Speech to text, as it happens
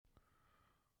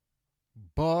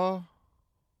Bananas.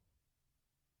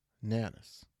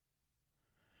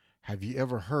 Have you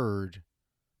ever heard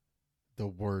the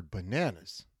word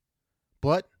bananas,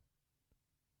 but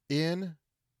in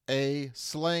a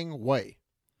slang way?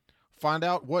 Find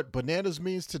out what bananas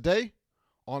means today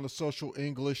on the Social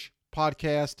English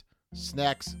Podcast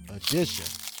Snacks Edition.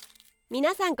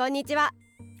 皆さんこんにちは。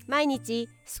毎日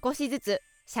少しずつ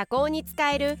社交に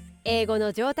使える英語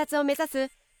の上達を目指す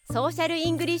ソーシャルイ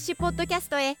ングリッシュポッドキャス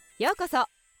トへようこそ。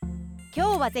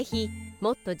今日はぜひ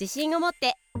もっと自信を持っ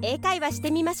て英会話し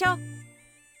てみましょう。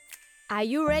Are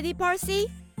you ready, Percy?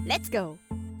 Let's go!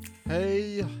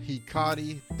 Hey,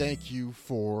 Hikari, thank you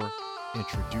for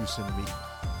introducing me.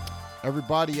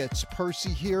 Everybody, it's Percy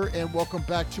here, and welcome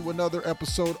back to another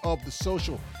episode of the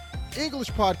Social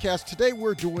English Podcast. Today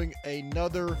we're doing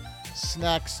another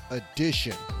Snacks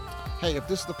Edition. Hey, if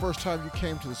this is the first time you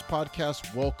came to this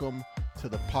podcast, welcome to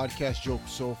the podcast.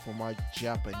 Yokoso for my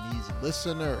Japanese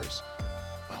listeners.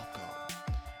 Welcome.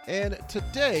 And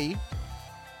today,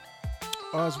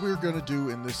 as we're going to do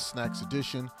in this Snacks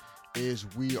Edition, is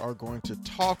we are going to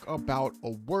talk about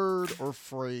a word or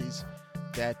phrase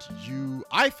that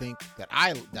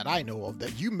I know of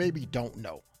that you maybe don't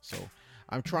know. So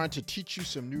I'm trying to teach you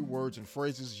some new words and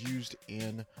phrases used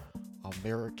in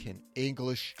American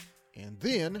English and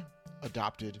then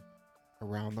adopted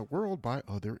around the world by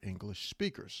other English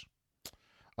speakers.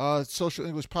 Social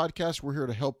English Podcast, we're here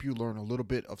to help you learn a little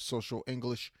bit of social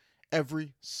English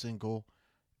every single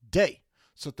day.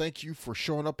 So thank you for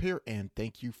showing up here and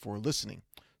thank you for listening.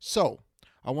 So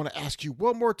I want to ask you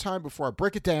one more time before I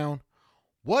break it down.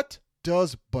 What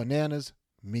does bananas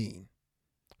mean?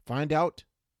 Find out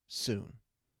soon.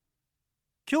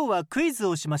 今日はクイズ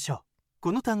をしましょう。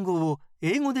この単語を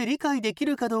英語で理解でき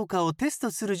るかどうかをテスト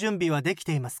する準備はでき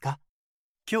ていますか？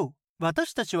今日、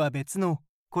私たちは別の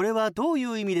これはどうい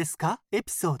う意味ですか？エ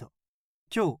ピソード。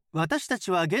今日、私たち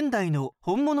は現代の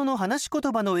本物の話し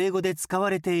言葉の英語で使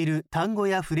われている単語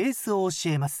やフレーズを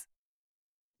教えます。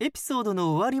エピソード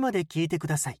の終わりまで聞いてく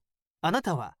ださい。あな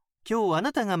たは今日あ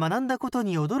なたが学んだこと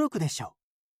に驚くでしょう。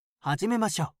始めま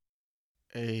しょ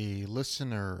う。Hey,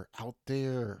 listener out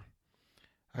there,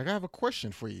 I have a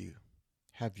question for you.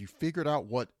 Have you figured out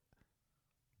what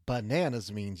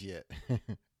bananas means yet?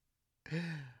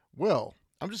 Well,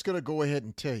 I'm just going to go ahead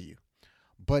and tell you.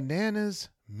 Bananas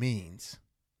means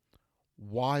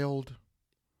wild,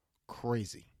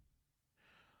 crazy.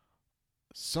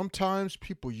 Sometimes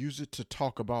people use it to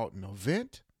talk about an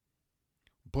event,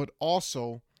 but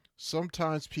also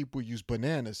sometimes people use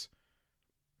bananas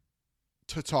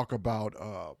to talk about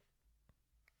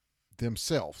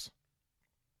themselves.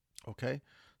 Okay?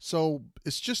 So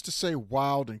it's just to say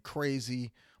wild and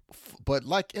crazy, but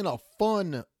like in a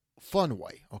fun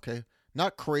way, okay?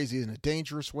 Not crazy in a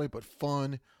dangerous way, but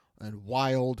fun and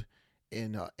wild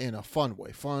in a fun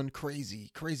way. Fun,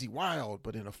 crazy, wild,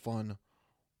 but in a fun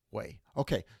way.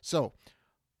 Okay, so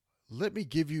let me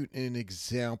give you an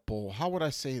example. How would I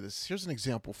say this? Here's an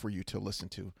example for you to listen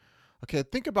to. Okay,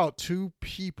 think about two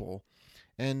people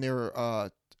and they're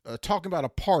talking about a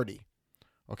party.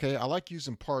 Okay, I like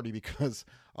using party because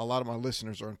a lot of my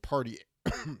listeners are in party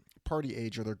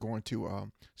age, or they're going to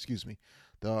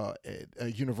the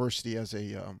university as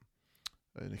an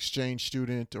exchange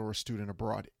student or a student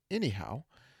abroad. Anyhow,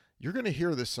 you're going to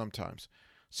hear this sometimes.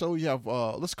 So you have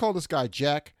let's call this guy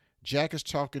Jack. Jack is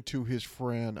talking to his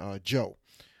friend Joe.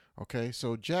 Okay,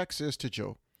 so Jack says to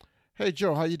Joe, "Hey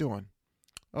Joe, how you doing?"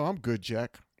 "Oh, I'm good,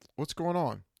 Jack. What's going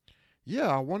on?" "Yeah,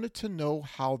 I wanted to know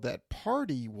how that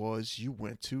party was you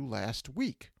went to last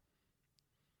week."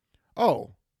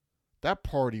 "Oh, that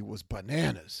party was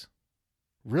bananas."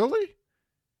 "Really?"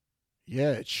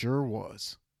 "Yeah, it sure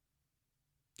was."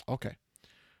 Okay.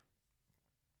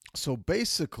 So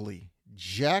basically,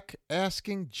 Jack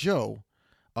asking Joe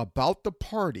about the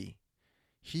party,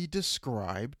 he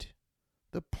described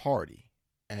the party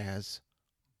as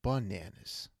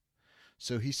bananas.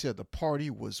 So he said the party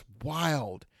was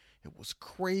wild, it was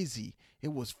crazy,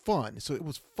 it was fun. So it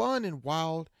was fun and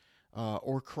wild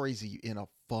or crazy in a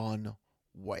fun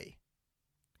way.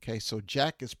 Okay, so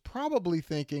Jack is probably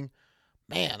thinking,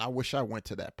 man, I wish I went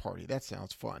to that party. That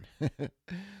sounds fun.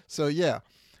 So yeah,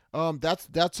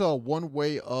 that's one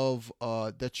way of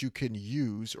that you can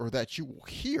use, or that you will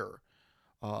hear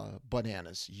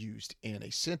bananas used in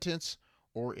a sentence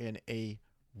or in a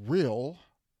real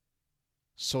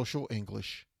social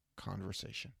English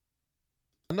conversation.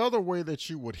 Another way that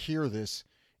you would hear this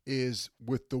is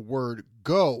with the word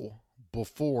go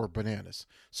before bananas.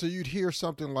 So you'd hear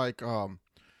something like,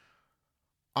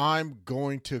 I'm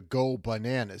going to go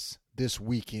bananas this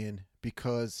weekend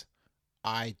because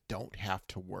I don't have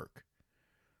to work.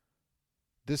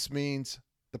 This means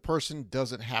the person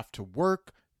doesn't have to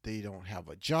work. They don't have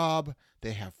a job.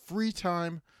 They have free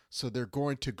time. So they're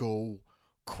going to go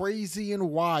crazy and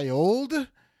wild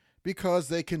because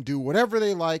they can do whatever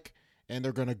they like and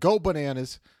they're going to go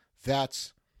bananas.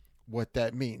 That's what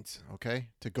that means, okay?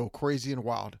 To go crazy and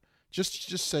wild.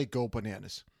 Just say go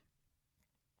bananas.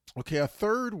 Okay, a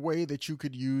third way that you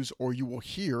could use or you will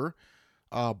hear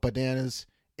bananas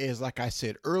is, like I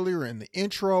said earlier in the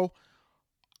intro,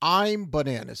 I'm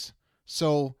bananas.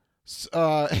 So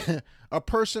a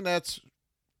person that's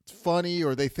funny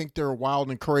or they think they're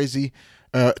wild and crazy,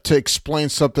 to explain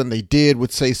something they did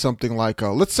would say something like,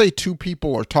 let's say two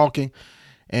people are talking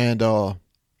and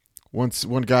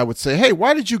one guy would say, hey,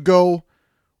 why did you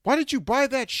buy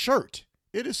that shirt?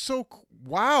 It is so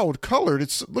wild colored.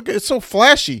 It's so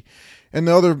flashy. And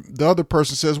the other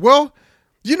person says, well,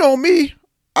 you know me,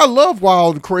 I love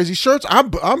wild and crazy shirts. I'm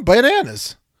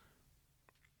bananas.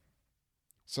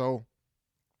 So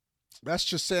that's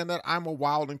just saying that I'm a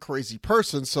wild and crazy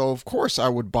person. So of course I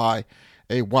would buy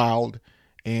a wild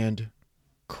and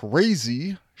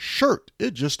crazy shirt.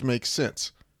 It just makes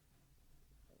sense.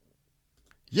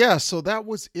 Yeah, so that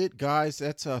was it, guys.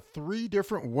 That's 3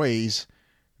 different ways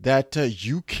that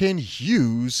you can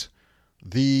use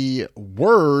the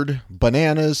word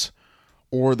bananas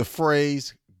or the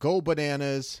phrase go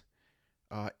bananas,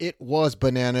 it was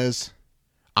bananas,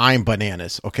 I'm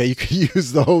bananas. Okay, you can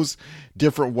use those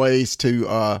different ways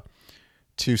to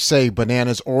say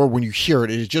bananas, or when you hear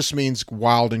it, it just means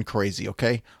wild and crazy.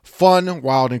 Okay, fun,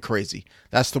 wild, and crazy.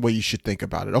 That's the way you should think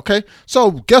about it. Okay,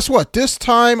 so guess what? This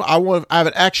time I have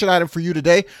an action item for you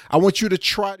today. I want you to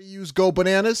try to use go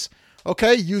bananas.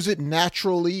 Okay, use it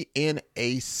naturally in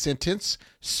a sentence,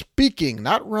 speaking,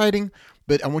 not writing,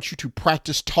 but I want you to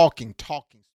practice talking,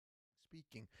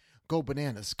 speaking. Go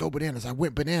bananas, I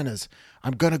went bananas.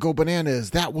 I'm gonna go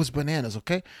bananas. That was bananas.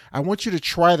 Okay, I want you to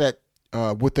try that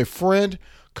with a friend.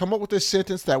 Come up with a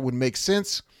sentence that would make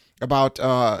sense about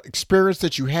experience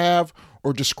that you have,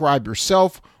 or describe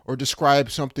yourself, or describe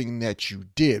something that you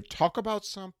did. Talk about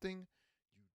something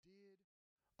you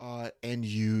did, and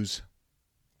use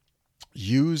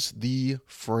the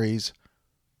phrase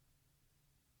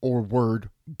or word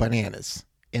bananas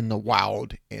in the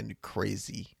wild and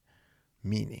crazy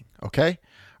meaning. Okay?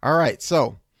 All right.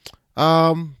 So,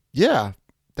 yeah,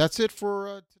 that's it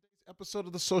for today's episode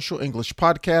of the Social English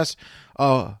Podcast,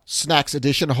 Snacks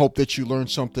Edition. I hope that you learned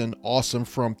something awesome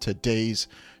from today's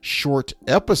short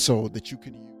episode that you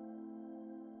can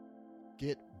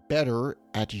get better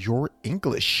at your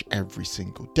English every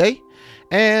single day.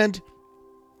 And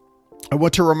I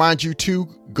want to remind you to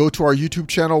go to our YouTube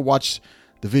channel, watch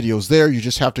the videos there. You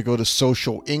just have to go to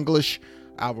Social English.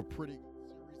 I have a pretty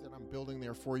series that I'm building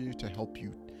there for you to help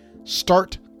you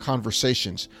start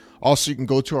conversations. Also, you can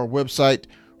go to our website,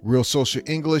 Real Social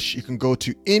English. You can go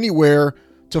to anywhere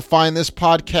to find this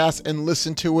podcast and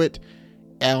listen to it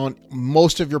on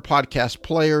most of your podcast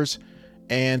players.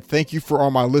 And thank you for all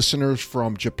my listeners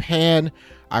from Japan.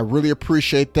 I really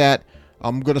appreciate that.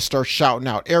 I'm going to start shouting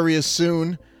out areas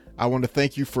soon. I want to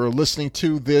thank you for listening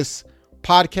to this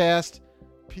podcast.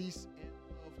 Peace and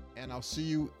love, and I'll see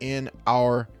you in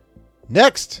our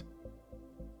next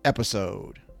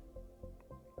episode.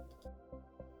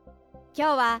 今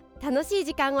日は楽しい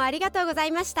時間をありがとうござ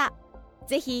いました。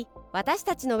ぜひ私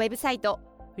たちのウェブサイト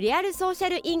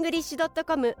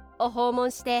realsocialenglish.com を訪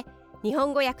問して日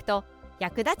本語訳と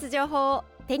役立つ情報を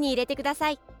手に入れてくださ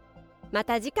い。ま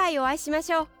た次回お会いしま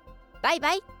しょう。バイ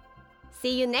バイ。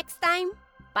See you next time.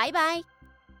 Bye bye.